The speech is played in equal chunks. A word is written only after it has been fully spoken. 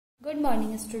Good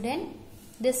morning student.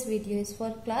 This video is for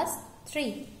class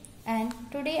 3 and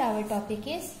today our topic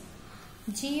is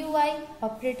GUI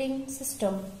operating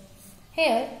system.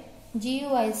 Here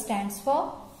GUI stands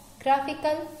for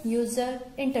Graphical User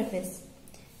Interface.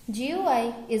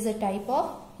 GUI is a type of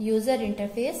user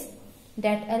interface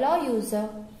that allow user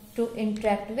to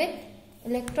interact with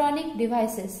electronic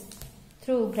devices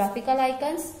through graphical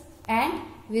icons and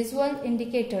visual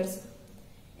indicators.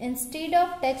 Instead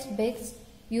of text-based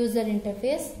user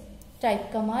interface, type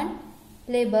command,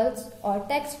 labels or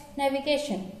text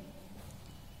navigation.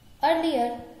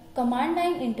 Earlier, command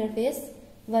line interface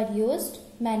were used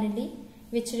manually,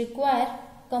 which require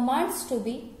commands to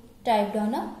be typed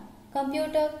on a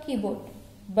computer keyboard.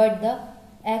 But the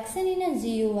action in a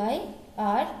GUI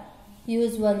are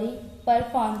usually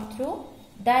performed through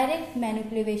direct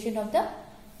manipulation of the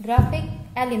graphic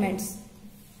elements.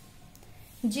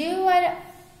 GUI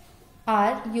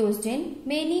are used in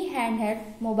many handheld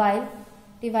mobile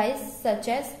devices such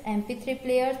as MP3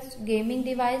 players, gaming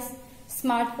device,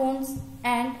 smartphones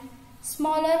and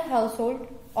smaller household,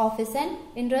 office and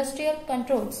industrial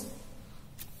controls.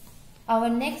 Our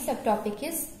next subtopic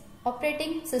is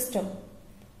operating system.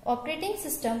 Operating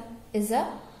system is a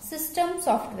system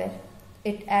software.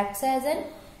 It acts as an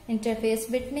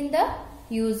interface between the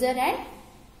user and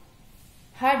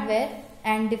hardware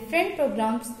and different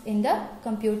programs in the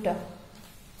computer.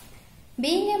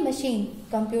 Being a machine,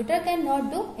 computer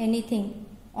cannot do anything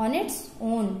on its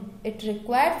own. It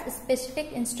requires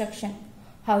specific instruction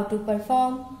how to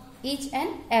perform each and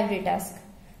every task.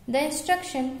 The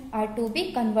instructions are to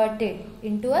be converted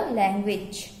into a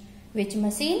language which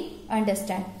machine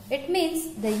understand. It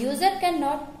means the user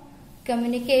cannot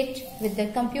communicate with the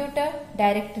computer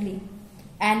directly.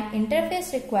 An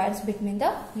interface requires between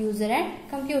the user and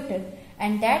computer,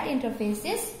 and that interface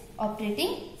is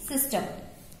operating system.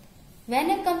 When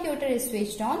a computer is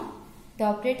switched on, the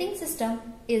operating system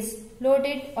is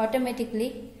loaded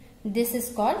automatically. This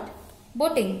is called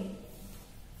booting.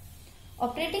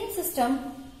 Operating system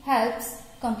helps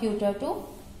computer to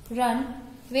run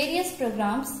various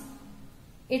programs.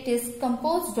 It is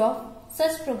composed of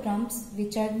such programs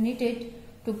which are needed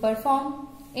to perform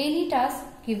any task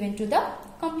given to the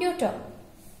computer.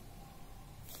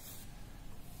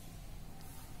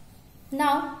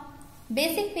 Now,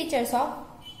 basic features of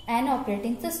an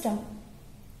operating system.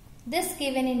 This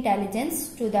gives an intelligence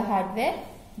to the hardware.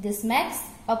 This makes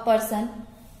a person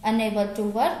unable to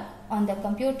work on the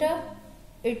computer.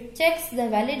 It checks the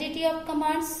validity of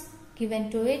commands given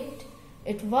to it.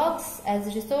 It works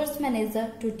as resource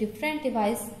manager to different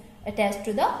devices attached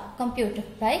to the computer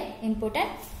like input and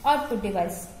output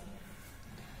device.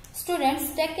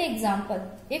 Students, take an example.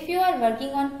 If you are working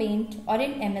on Paint or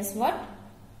in MS Word,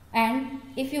 and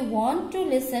if you want to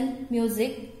listen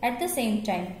music at the same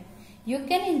time, you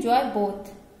can enjoy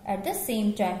both at the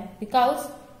same time because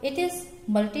it is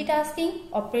multitasking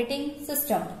operating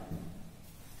system.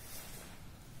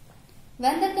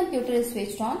 When the computer is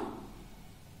switched on,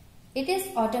 it is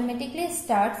automatically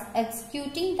starts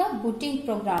executing the booting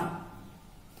program.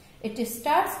 It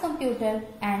starts computer,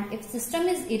 and if system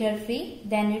is error free,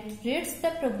 then it reads the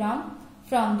program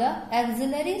from the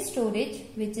auxiliary storage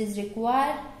which is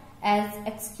required as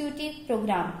executive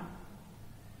program.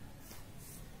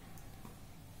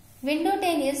 Windows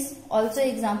 10 is also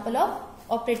example of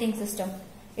operating system.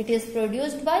 It is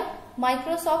produced by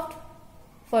Microsoft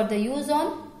for the use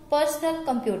on personal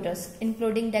computers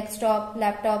including desktop,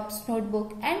 laptops,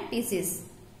 notebook and PCs.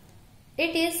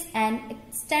 It is an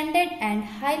extended and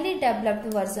highly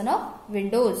developed version of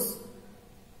Windows.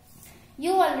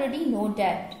 You already know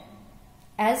that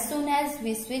as soon as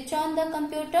we switch on the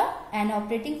computer, an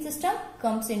operating system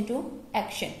comes into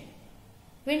action.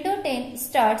 Windows 10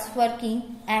 starts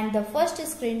working and the first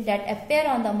screen that appears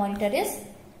on the monitor is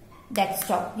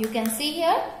desktop. You can see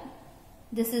here,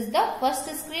 this is the first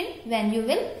screen when you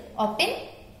will open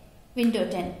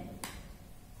Windows 10.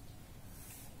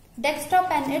 Desktop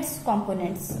and its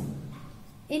components.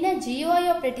 In a GUI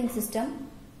operating system,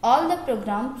 all the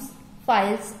programs,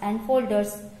 files and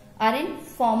folders are in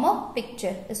form of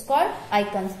picture. It's called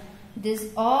icons. These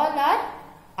all are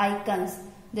icons.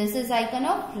 This is icon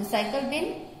of recycle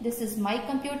bin. This is my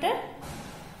computer.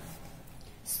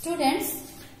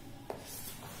 Students,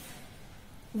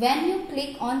 when you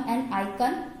click on an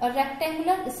icon, a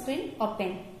rectangular screen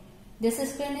opens. This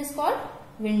screen is called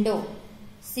window.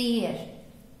 See here.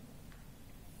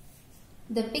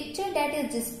 The picture that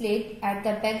is displayed at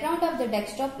the background of the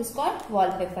desktop is called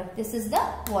wallpaper. This is the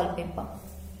wallpaper.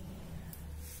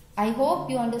 I hope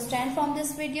you understand from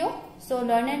this video. So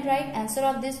learn and write answer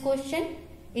of this question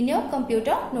in your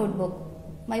computer notebook.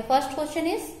 My first question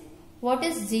is, what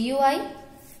is GUI?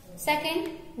 Second,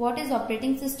 what is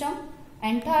operating system?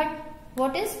 And third,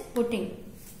 what is booting?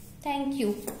 Thank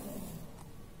you.